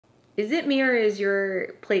Is it me or is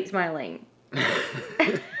your plate smiling?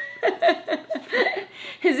 Is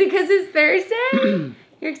it because it's Thursday?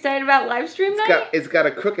 You're excited about live stream night? It's got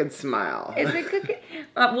a crooked smile. Is it crooked?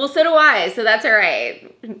 Well, so do I, so that's all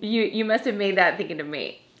right. You must have made that thinking of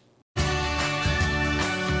me.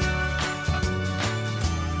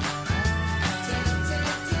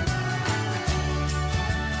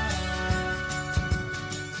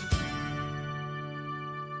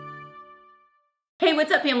 Hey,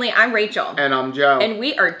 what's up, family? I'm Rachel. And I'm Joe. And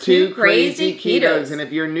we are Two Crazy Ketos. And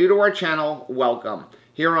if you're new to our channel, welcome.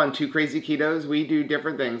 Here on Two Crazy Ketos, we do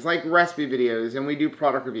different things like recipe videos and we do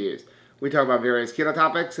product reviews. We talk about various keto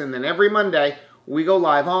topics, and then every Monday, we go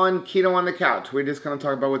live on Keto on the Couch. We just kind of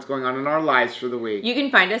talk about what's going on in our lives for the week. You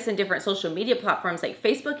can find us in different social media platforms like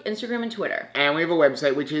Facebook, Instagram, and Twitter. And we have a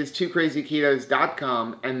website, which is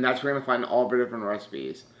twocrazyketos.com, and that's where you're going to find all of our different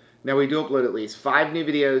recipes. Now, we do upload at least 5 new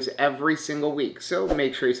videos every single week, so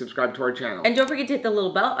make sure you subscribe to our channel. And don't forget to hit the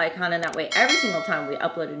little bell icon, and that way every single time we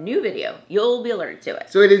upload a new video, you'll be alerted to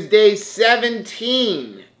it. So it is day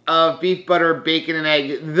 17 of Beef, Butter, Bacon, and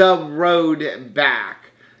Egg, The Road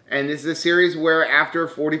Back. And this is a series where after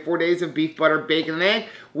 44 days of beef, butter, bacon, and egg,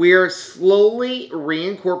 we are slowly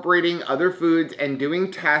reincorporating other foods and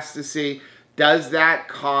doing tests to see, does that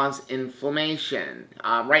cause inflammation?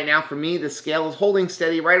 Right now, for me, the scale is holding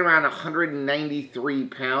steady right around 193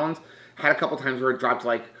 pounds. Had a couple times where it dropped to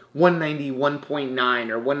like 190, 1.9,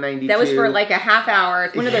 or 192. That was for like a half hour.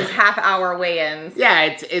 It's one of those half-hour weigh-ins.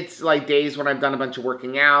 Yeah, it's like days when I've done a bunch of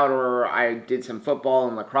working out, or I did some football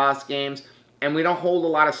and lacrosse games. And we don't hold a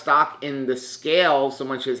lot of stock in the scale so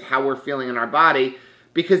much as how we're feeling in our body,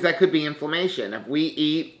 because that could be inflammation. If we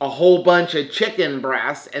eat a whole bunch of chicken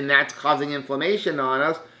breasts and that's causing inflammation on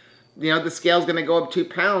us, you know, the scale's going to go up 2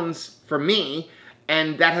 pounds for me,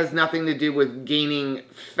 and that has nothing to do with gaining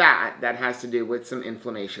fat. That has to do with some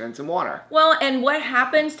inflammation and some water. Well, and what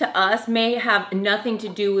happens to us may have nothing to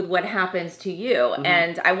do with what happens to you. Mm-hmm.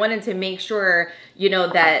 And I wanted to make sure, you know,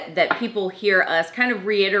 that people hear us kind of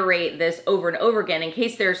reiterate this over and over again in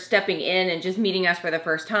case they're stepping in and just meeting us for the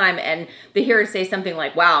first time and they hear us say something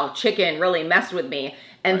like, wow, chicken really messed with me,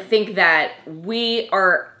 and right, think that we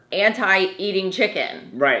are anti-eating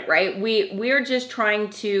chicken. Right. Right? We're just trying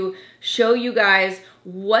to show you guys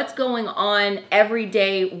what's going on every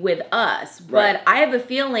day with us. Right. But I have a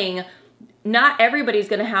feeling not everybody's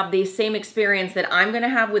going to have the same experience that I'm going to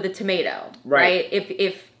have with a tomato. Right.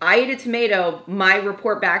 If I eat a tomato, my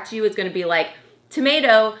report back to you is going to be like,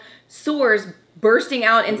 tomato, sores bursting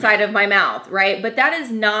out inside of my mouth, right? But that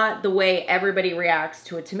is not the way everybody reacts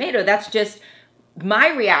to a tomato. That's just my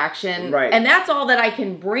reaction, right, and that's all that I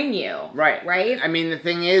can bring you. Right. Right? I mean, the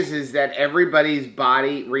thing is that everybody's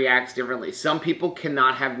body reacts differently. Some people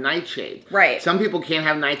cannot have nightshades. Right. Some people can't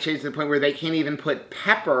have nightshades to the point where they can't even put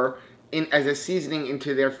pepper in as a seasoning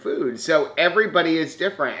into their food. So everybody is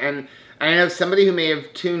different. And I know somebody who may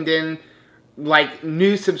have tuned in, like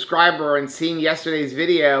new subscriber, and seen yesterday's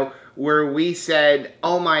video where we said,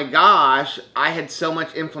 oh my gosh, I had so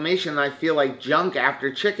much inflammation and I feel like junk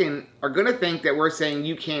after chicken, are going to think that we're saying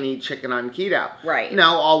you can't eat chicken on keto. Right.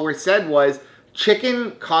 No, all we said was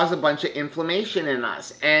chicken caused a bunch of inflammation in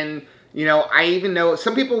us. And, you know, I even know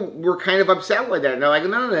some people were kind of upset with that. And they're like,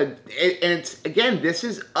 no. And it's, again, this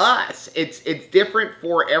is us. It's different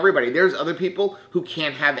for everybody. There's other people who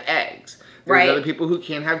can't have eggs. There's other people who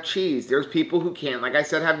can't have cheese. There's people who can't, like I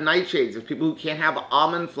said, have nightshades. There's people who can't have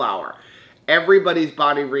almond flour. Everybody's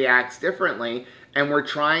body reacts differently, and we're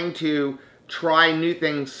trying to try new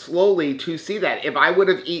things slowly to see that. If I would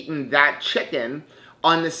have eaten that chicken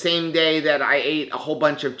on the same day that I ate a whole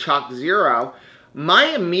bunch of Choc Zero, my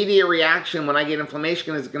immediate reaction when I get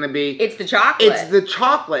inflammation is going to be, it's the chocolate. It's the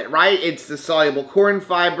chocolate, right? It's the soluble corn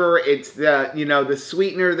fiber. It's the, you know, the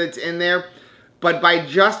sweetener that's in there. But by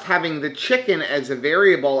just having the chicken as a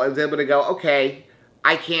variable, I was able to go, okay,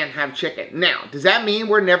 I can't have chicken. Now, does that mean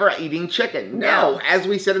we're never eating chicken? No. As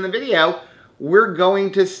we said in the video, we're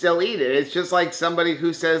going to still eat it. It's just like somebody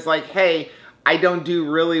who says, like, hey, I don't do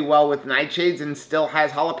really well with nightshades and still has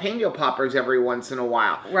jalapeno poppers every once in a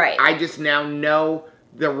while. Right. I just now know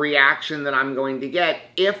the reaction that I'm going to get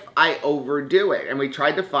if I overdo it. And we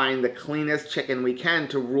tried to find the cleanest chicken we can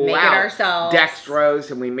to rule out ourselves.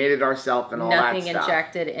 Dextrose, and we made it ourselves and all that stuff. Nothing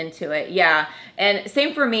injected into it. Yeah. And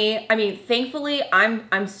same for me. I mean, thankfully,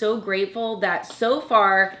 I'm so grateful that so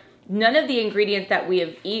far none of the ingredients that we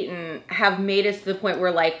have eaten have made us to the point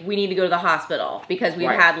where, like, we need to go to the hospital because we've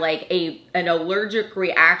had like an allergic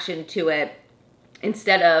reaction to it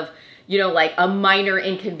instead of, you know, like a minor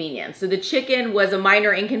inconvenience. So the chicken was a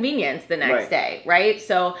minor inconvenience the next day, right?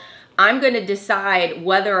 So I'm going to decide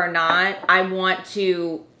whether or not I want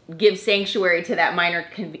to give sanctuary to that minor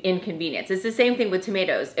inconvenience. It's the same thing with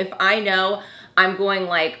tomatoes. If I know I'm going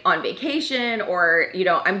like on vacation, or, you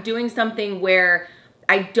know, I'm doing something where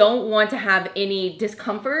I don't want to have any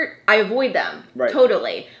discomfort, I avoid them. Right.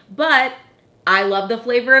 Totally. But I love the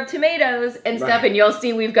flavor of tomatoes and stuff, and you'll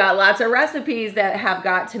see we've got lots of recipes that have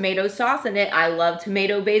got tomato sauce in it. I love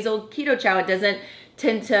tomato basil keto chow. It doesn't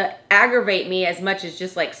tend to aggravate me as much as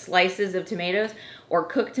just like slices of tomatoes or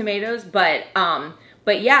cooked tomatoes, but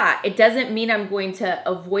yeah, it doesn't mean I'm going to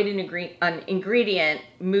avoid an ingredient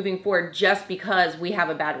moving forward just because we have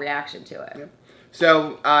a bad reaction to it. Yep.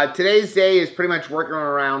 So today's day is pretty much working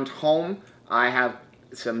around home. I have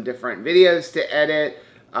some different videos to edit.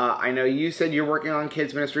 I know you said you're working on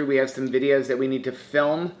kids ministry. We have some videos that we need to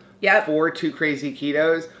film for Two Crazy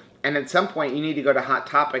Ketos. And at some point, you need to go to Hot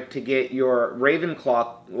Topic to get your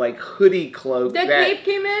Ravenclaw like hoodie cloak that cape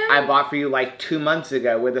came in. I bought for you like 2 months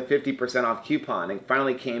ago with a 50% off coupon. It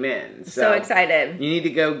finally came in. So excited. You need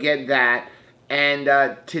to go get that. And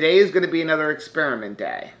today is going to be another experiment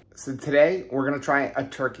day. So today, we're going to try a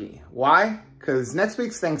turkey. Why? Because next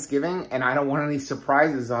week's Thanksgiving, and I don't want any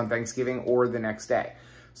surprises on Thanksgiving or the next day.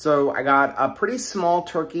 So I got a pretty small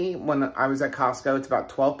turkey when I was at Costco. It's about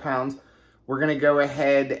 12 pounds. We're going to go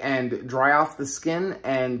ahead and dry off the skin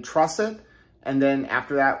and truss it. And then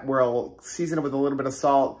after that, we'll season it with a little bit of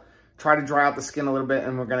salt, try to dry out the skin a little bit,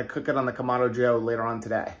 and we're going to cook it on the Kamado Joe later on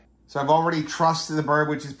today. So I've already trussed the bird,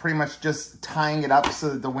 which is pretty much just tying it up so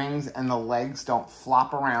that the wings and the legs don't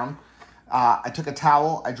flop around. I took a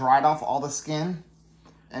towel, I dried off all the skin,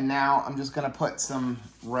 and now I'm just going to put some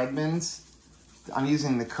Redmond's. I'm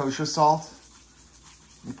using the kosher salt.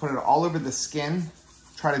 And put it all over the skin.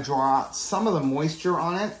 Try to draw out some of the moisture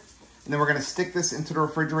on it. And then we're going to stick this into the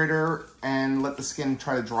refrigerator and let the skin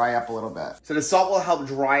try to dry up a little bit. So the salt will help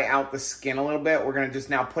dry out the skin a little bit. We're going to just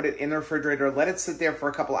now put it in the refrigerator, let it sit there for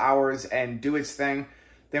a couple hours and do its thing.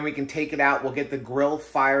 Then we can take it out. We'll get the grill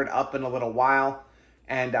fired up in a little while.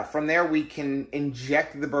 And from there, we can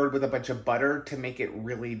inject the bird with a bunch of butter to make it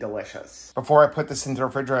really delicious. Before I put this into the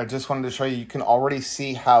refrigerator, I just wanted to show you, you can already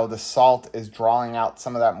see how the salt is drawing out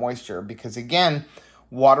some of that moisture. Because again,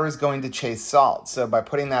 water is going to chase salt. So by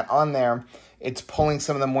putting that on there, it's pulling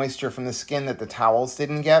some of the moisture from the skin that the towels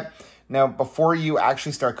didn't get. Now, before you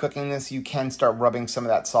actually start cooking this, you can start rubbing some of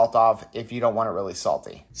that salt off if you don't want it really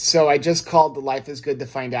salty. So I just called the Life is Good to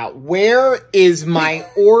find out, where is my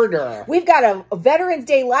order? We've got a Veterans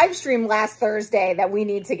Day live stream last Thursday that we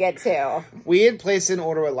need to get to. We had placed an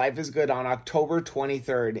order with Life is Good on October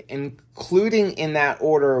 23rd, including in that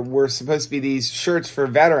order were supposed to be these shirts for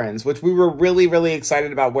veterans, which we were really, really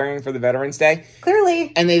excited about wearing for the Veterans Day.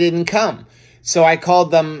 Clearly. And they didn't come. So I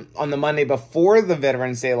called them on the Monday before the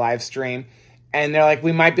Veterans Day live stream, and they're like,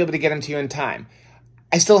 we might be able to get them to you in time.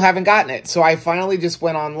 I still haven't gotten it. So I finally just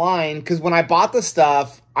went online, because when I bought the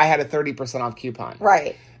stuff, I had a 30% off coupon.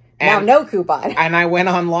 Right. And now no coupon. And I went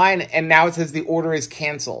online, and now it says the order is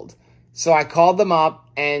canceled. So I called them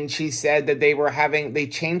up, and she said that they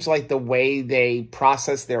changed like the way they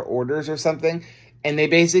process their orders or something. And they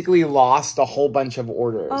basically lost a whole bunch of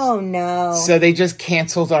orders. Oh, no. So they just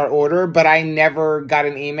canceled our order, but I never got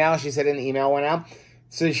an email. She said an email went out.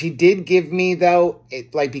 So she did give me, though,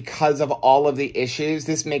 because of all of the issues,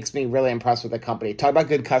 this makes me really impressed with the company. Talk about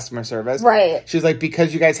good customer service. Right. She was like,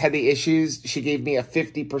 because you guys had the issues, she gave me a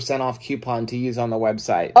 50% off coupon to use on the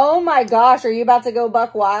website. Oh, my gosh. Are you about to go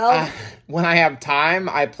buck wild? When I have time,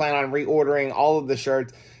 I plan on reordering all of the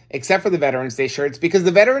shirts, except for the Veterans Day shirts, because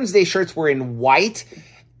the Veterans Day shirts were in white,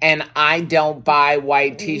 and I don't buy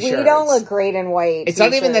white t-shirts. We don't look great in white It's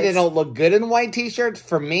not even that they don't look good in white t-shirts.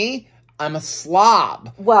 For me, I'm a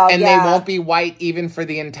slob. Well, and they won't be white even for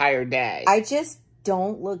the entire day. I just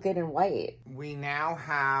don't look good in white. We now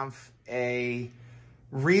have a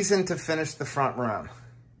reason to finish the front room.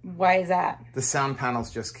 Why is that? The sound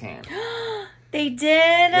panels just came. They did?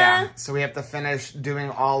 Yeah, so we have to finish doing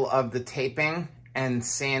all of the taping and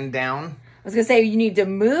sand down. I was going to say, you need to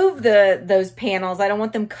move those panels. I don't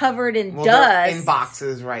want them covered in dust. They're in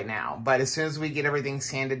boxes right now. But as soon as we get everything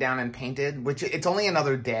sanded down and painted, which it's only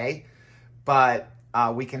another day, but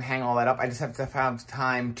we can hang all that up. I just have to have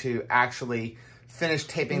time to actually finish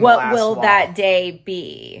taping the last wall. What will that day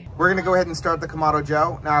be? We're going to go ahead and start the Kamado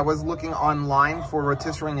Joe. Now, I was looking online for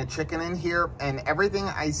rotisserie a chicken in here, and everything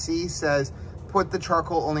I see says put the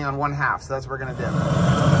charcoal only on 1/2. So that's what we're going to do.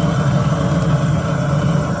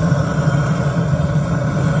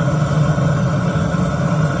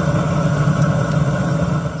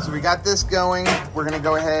 We got this going. We're going to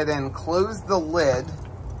go ahead and close the lid.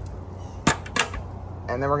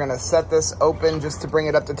 And then we're going to set this open just to bring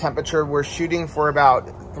it up to temperature. We're shooting for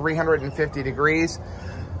about 350 degrees.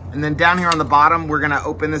 And then down here on the bottom, we're gonna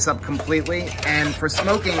open this up completely. And for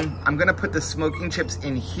smoking, I'm gonna put the smoking chips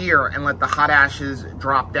in here and let the hot ashes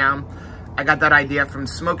drop down. I got that idea from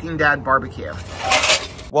Smoking Dad Barbecue.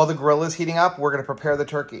 While the grill is heating up, we're gonna prepare the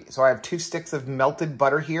turkey. So I have 2 sticks of melted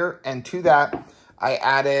butter here, and to that, I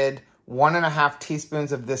added 1.5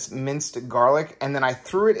 teaspoons of this minced garlic, and then I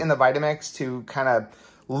threw it in the Vitamix to kind of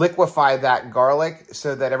liquefy that garlic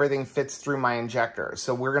so that everything fits through my injector.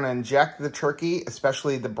 So we're gonna inject the turkey,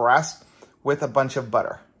 especially the breast, with a bunch of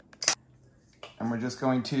butter. And we're just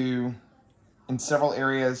going to, in several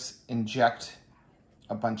areas, inject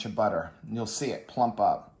a bunch of butter. You'll see it plump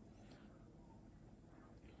up.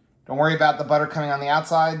 Don't worry about the butter coming on the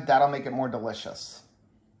outside. That'll make it more delicious.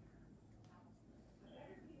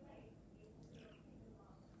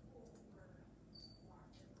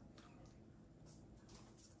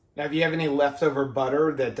 Now, if you have any leftover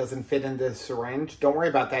butter that doesn't fit in the syringe, don't worry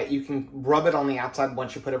about that. You can rub it on the outside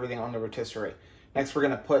once you put everything on the rotisserie. Next, we're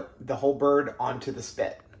gonna put the whole bird onto the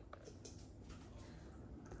spit.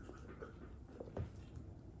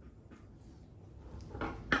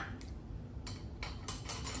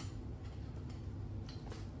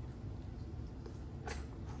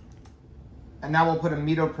 And now we'll put a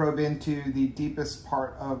Meto probe into the deepest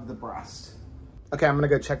part of the breast. Okay, I'm gonna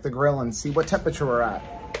go check the grill and see what temperature we're at.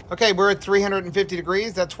 Okay, we're at 350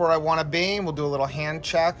 degrees. That's where I wanna be. We'll do a little hand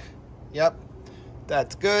check. Yep,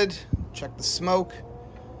 that's good. Check the smoke.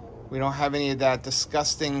 We don't have any of that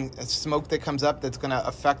disgusting smoke that comes up that's gonna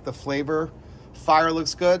affect the flavor. Fire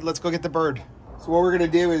looks good. Let's go get the bird. So what we're gonna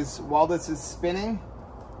do is, while this is spinning,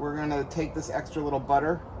 we're gonna take this extra little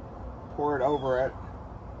butter, pour it over it.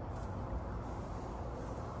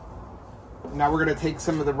 Now we're gonna take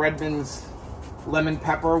some of the Redmond's lemon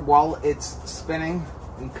pepper while it's spinning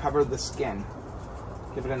and cover the skin.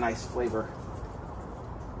 Give it a nice flavor.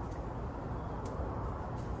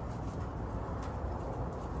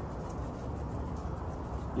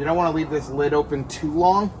 You don't wanna leave this lid open too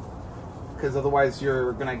long, because otherwise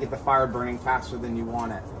you're gonna get the fire burning faster than you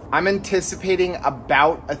want it. I'm anticipating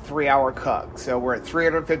about a 3-hour cook. So we're at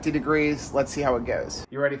 350 degrees. Let's see how it goes.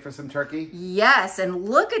 You ready for some turkey? Yes, and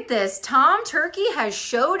look at this. Tom Turkey has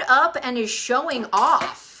showed up and is showing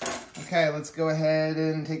off. Okay, let's go ahead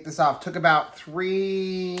and take this off. Took about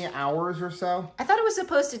 3 hours or so. I thought it was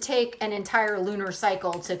supposed to take an entire lunar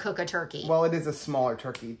cycle to cook a turkey. Well, it is a smaller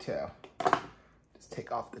turkey too. Just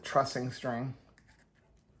take off the trussing string.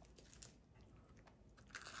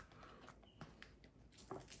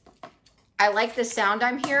 I like the sound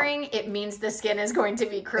I'm hearing. It means the skin is going to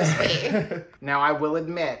be crispy. Now, I will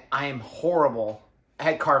admit, I am horrible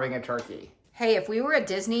at carving a turkey. Hey, if we were at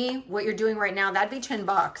Disney, what you're doing right now, that'd be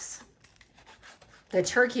 $10. The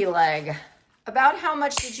turkey leg. About how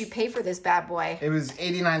much did you pay for this bad boy? It was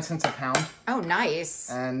 89 cents a pound. Oh, nice.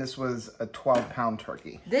 And this was a 12-pound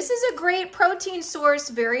turkey. This is a great protein source,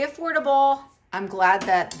 very affordable. I'm glad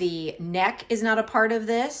that the neck is not a part of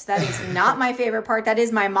this. That is not my favorite part. That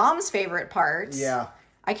is my mom's favorite part. Yeah.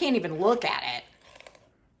 I can't even look at it.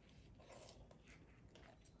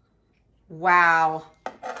 Wow.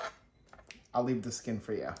 I'll leave the skin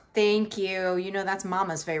for you. Thank you. You know that's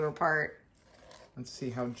mama's favorite part. Let's see,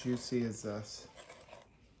 how juicy is this?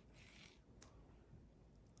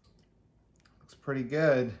 Looks pretty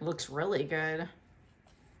good. Looks really good.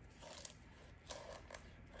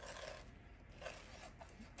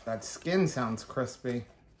 That skin sounds crispy.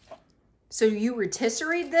 So you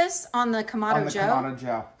rotisserie'd this on the Kamado Joe? On the Kamado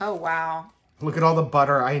Joe. Oh, wow. Look at all the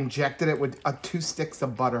butter. I injected it with 2 sticks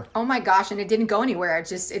of butter. Oh my gosh, and it didn't go anywhere. It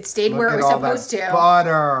stayed Look where it was at all supposed that to.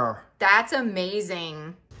 Butter. That's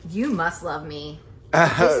amazing. You must love me.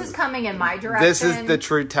 This is coming in my direction. This is the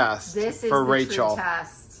true test This is for the Rachel. true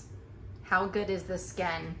test. How good is the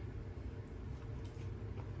skin?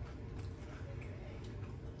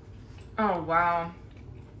 Oh, wow.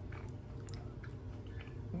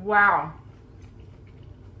 Wow.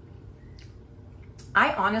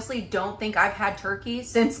 I honestly don't think I've had turkey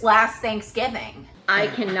since last Thanksgiving. I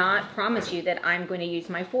cannot promise you that I'm going to use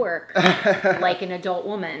my fork like an adult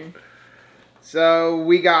woman. So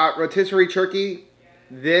we got rotisserie turkey.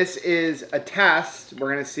 This is a test.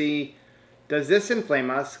 We're going to see, does this inflame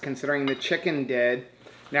us, considering the chicken did.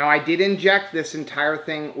 Now, I did inject this entire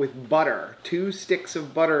thing with butter. 2 sticks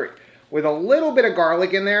of butter with a little bit of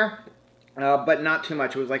garlic in there, but not too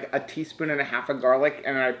much. It was like a teaspoon and a half of garlic,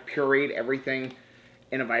 and I pureed everything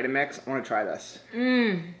in a Vitamix. I want to try this.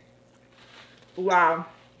 Wow.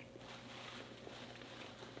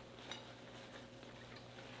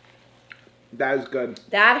 That is good.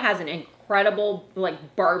 That has an incredible,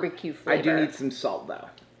 like, barbecue flavor. I do need some salt, though.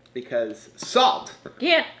 because salt.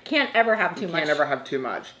 Can't ever have too much. Can't ever have too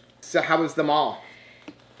much. So how was the mall?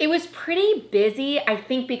 It was pretty busy, I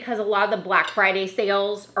think, because a lot of the Black Friday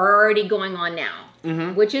sales are already going on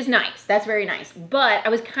now, which is nice. That's very nice. But I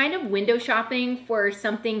was kind of window shopping for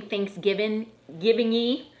something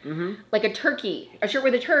Thanksgiving-y, like a turkey, a shirt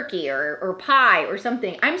with a turkey or pie or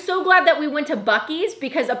something. I'm so glad that we went to Buc-ee's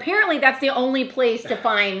because apparently that's the only place to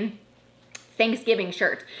find Thanksgiving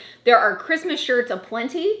shirts. There are Christmas shirts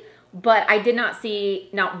aplenty, but I did not see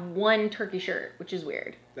not one turkey shirt, which is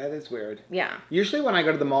weird. That is weird. Yeah. Usually when I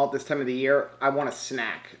go to the mall at this time of the year, I want a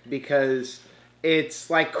snack because it's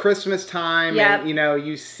like Christmas time and, you know,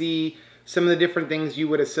 you see some of the different things you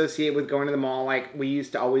would associate with going to the mall. Like we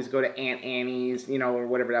used to always go to Aunt Annie's, you know, or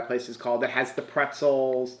whatever that place is called that has the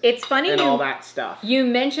pretzels. It's funny and all that stuff. You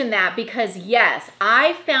mentioned that because, yes,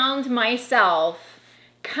 I found myself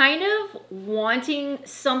kind of wanting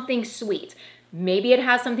something sweet. Maybe it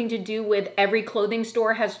has something to do with every clothing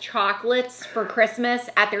store has chocolates for Christmas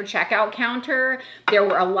at their checkout counter. There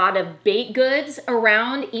were a lot of baked goods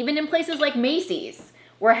around, even in places like Macy's.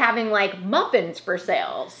 We're having like muffins for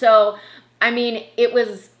sale. So, I mean, it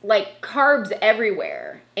was like carbs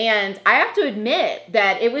everywhere. And I have to admit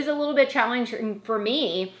that it was a little bit challenging for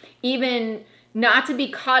me, even not to be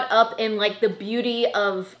caught up in like the beauty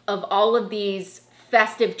of all of these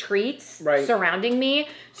festive treats surrounding me.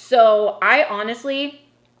 So I honestly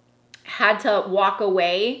had to walk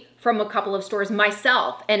away from a couple of stores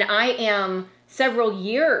myself. And I am several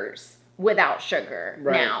years without sugar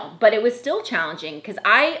now. But it was still challenging because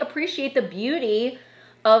I appreciate the beauty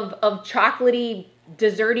of chocolatey,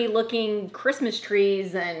 desserty looking Christmas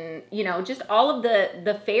trees and, you know, just all of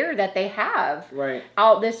the fare that they have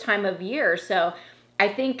out this time of year. So I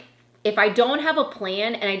think if I don't have a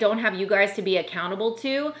plan and I don't have you guys to be accountable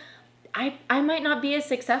to, I might not be as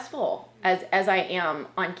successful as I am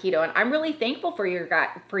on keto. And I'm really thankful for you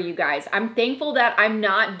guys. I'm thankful that I'm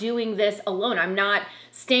not doing this alone. I'm not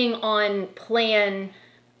staying on plan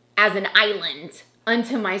as an island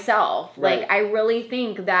unto myself. Like, I really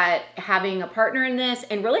think that having a partner in this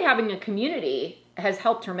and really having a community has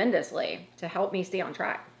helped tremendously to help me stay on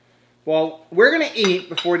track. Well, we're going to eat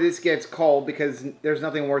before this gets cold because there's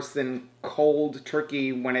nothing worse than cold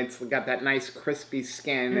turkey when it's got that nice crispy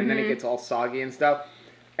skin and then it gets all soggy and stuff.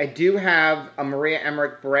 I do have a Maria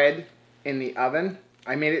Emmerich bread in the oven.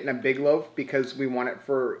 I made it in a big loaf because we want it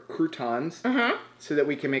for croutons so that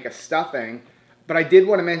we can make a stuffing. But I did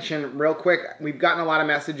want to mention real quick, we've gotten a lot of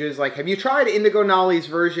messages like, have you tried Indigo Nolly's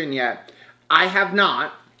version yet? I have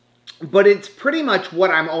not. But it's pretty much what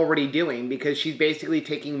I'm already doing because she's basically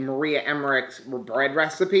taking Maria Emmerich's bread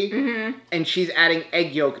recipe and she's adding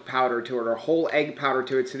egg yolk powder to it or whole egg powder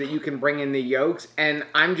to it so that you can bring in the yolks. And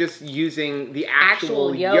I'm just using the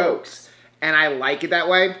actual yolks. And I like it that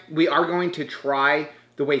way. We are going to try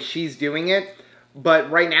the way she's doing it. But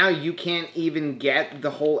right now, you can't even get the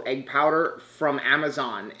whole egg powder from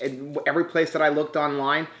Amazon. And every place that I looked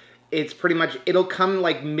online, it's pretty much, it'll come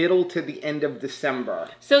like middle to the end of December.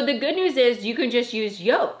 So the good news is you can just use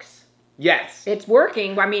yolks. Yes. It's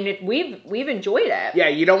working. I mean, we've enjoyed it. Yeah,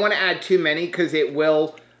 you don't want to add too many because it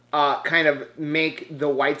will kind of make the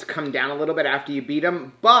whites come down a little bit after you beat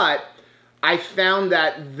them. But I found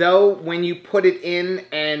that though when you put it in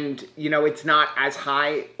and, you know, it's not as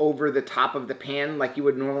high over the top of the pan like you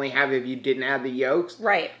would normally have if you didn't add the yolks.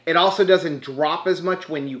 Right. It also doesn't drop as much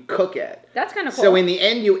when you cook it. That's kind of cool. So in the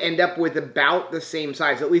end, you end up with about the same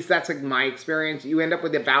size. At least that's like my experience. You end up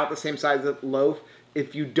with about the same size of loaf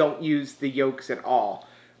if you don't use the yolks at all.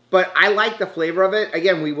 But I like the flavor of it.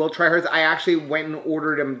 Again, we will try hers. I actually went and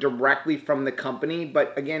ordered them directly from the company.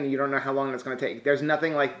 But again, you don't know how long that's going to take. There's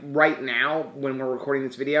nothing like right now when we're recording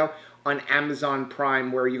this video on Amazon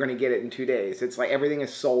Prime where you're going to get it in 2 days. It's like everything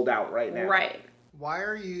is sold out right now. Right. Why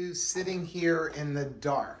are you sitting here in the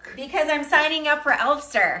dark? Because I'm signing up for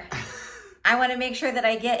Elfster. I want to make sure that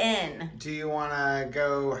I get in. Do you want to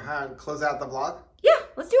go close out the vlog? Yeah,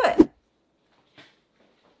 let's do it.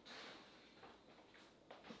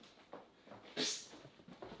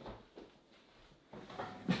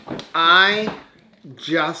 I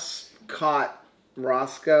just caught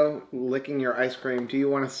Roscoe licking your ice cream. Do you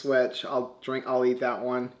want to switch? I'll eat that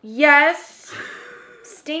one. Yes.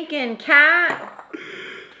 Stinking cat.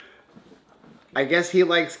 I guess he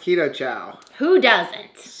likes keto chow. Who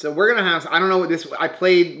doesn't? So we're going to have, I don't know what this, I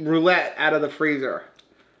played roulette out of the freezer.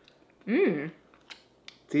 It's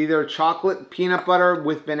either chocolate peanut butter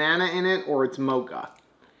with banana in it or it's mocha.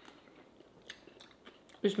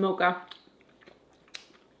 It's mocha.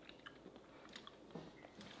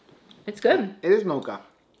 It's good. It is mocha.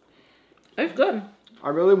 It's good. I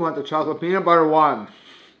really want the chocolate peanut butter one.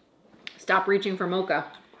 Stop reaching for mocha.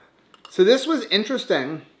 So this was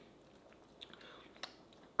interesting.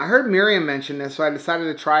 I heard Miriam mention this, so I decided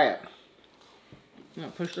to try it. I'm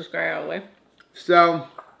gonna push this guy out of the way. So,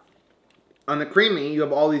 on the creamy, you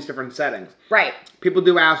have all these different settings. Right. People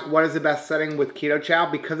do ask, what is the best setting with keto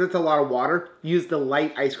chow? Because it's a lot of water, use the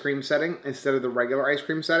light ice cream setting instead of the regular ice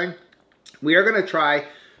cream setting. We are going to try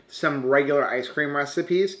some regular ice cream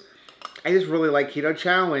recipes. I just really like keto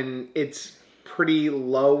chow, and it's pretty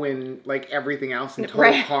low in like everything else in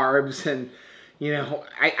total carbs, and you know,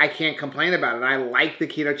 I can't complain about it. I like the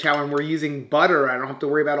keto chow, and we're using butter. I don't have to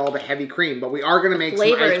worry about all the heavy cream, but we are going to make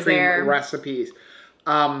some ice cream recipes.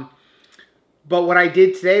 But what I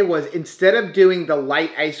did today was, instead of doing the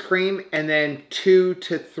light ice cream and then 2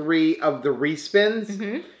 to 3 of the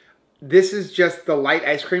respins, this is just the light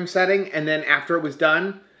ice cream setting, and then after it was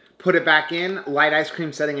done, put it back in, light ice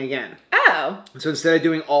cream setting again. Oh. So instead of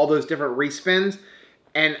doing all those different respins,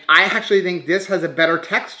 and I actually think this has a better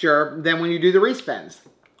texture than when you do the respins.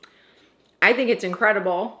 I think it's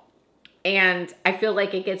incredible, and I feel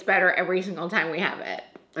like it gets better every single time we have it.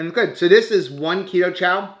 And good. So this is 1 keto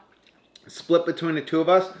chow, split between the 2 of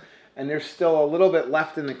us, and there's still a little bit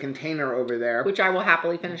left in the container over there. Which I will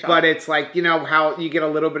happily finish off. But it's like, you know how you get a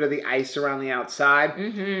little bit of the ice around the outside?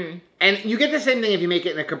 And you get the same thing if you make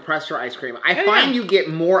it in a compressor ice cream. I find you get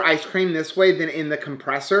more ice cream this way than in the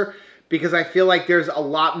compressor, because I feel like there's a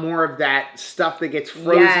lot more of that stuff that gets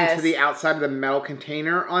frozen to the outside of the metal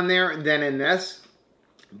container on there than in this.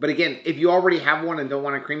 But again, if you already have one and don't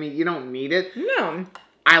want a creamy, you don't need it. No.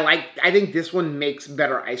 I think this one makes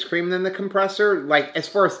better ice cream than the compressor. Like, as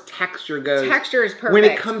far as texture goes. Texture is perfect. When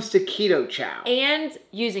it comes to keto chow. And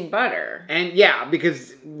using butter. And yeah,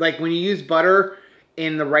 because like when you use butter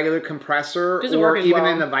in the regular compressor or even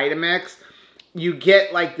in the Vitamix, you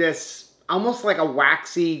get like this, almost like a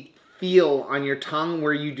waxy feel on your tongue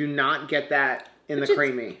where you do not get that in the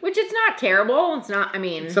creamy. Which it's not terrible. It's not, I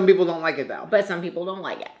mean. Some people don't like it though. But some people don't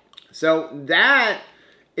like it. So that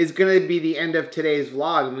is going to be the end of today's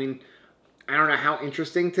vlog. I mean, I don't know how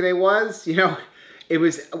interesting today was. You know, it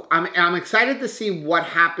was, I'm excited to see what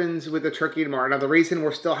happens with the turkey tomorrow. Now, the reason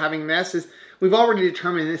we're still having this is we've already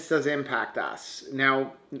determined this does impact us.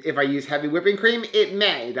 Now, if I use heavy whipping cream, it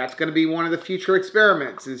may. That's going to be one of the future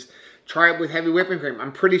experiments, is try it with heavy whipping cream.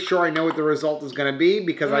 I'm pretty sure I know what the result is going to be,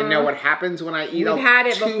 because I know what happens when I eat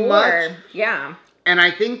too much. Yeah. And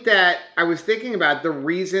I think that I was thinking about the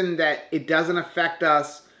reason that it doesn't affect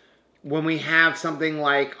us when we have something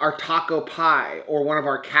like our taco pie or one of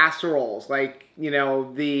our casseroles, like, you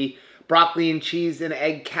know, the broccoli and cheese and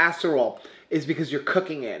egg casserole, is because you're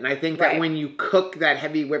cooking it. And I think that when you cook that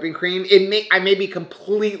heavy whipping cream, I may be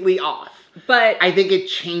completely off. But I think it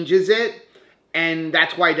changes it, and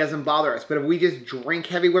that's why it doesn't bother us. But if we just drink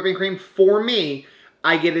heavy whipping cream, for me,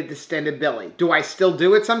 I get a distended belly. Do I still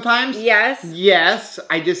do it sometimes? Yes. Yes.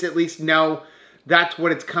 I just at least know that's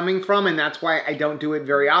what it's coming from, and that's why I don't do it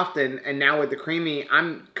very often. And now with the creamy,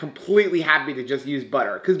 I'm completely happy to just use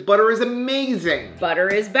butter, because butter is amazing. Butter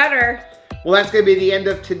is better. Well, that's going to be the end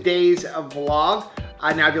of today's vlog.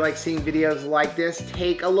 Now, if you like seeing videos like this,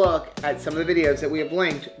 take a look at some of the videos that we have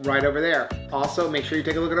linked right over there. Also, make sure you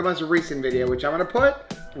take a look at our most recent video, which I'm going to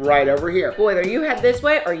put right over here. Whether you head this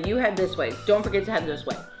way or you head this way, don't forget to head this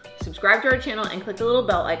way. Subscribe to our channel and click the little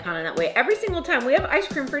bell icon, and that way every single time we have ice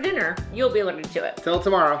cream for dinner, you'll be alerted to it. Till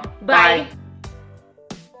tomorrow. Bye.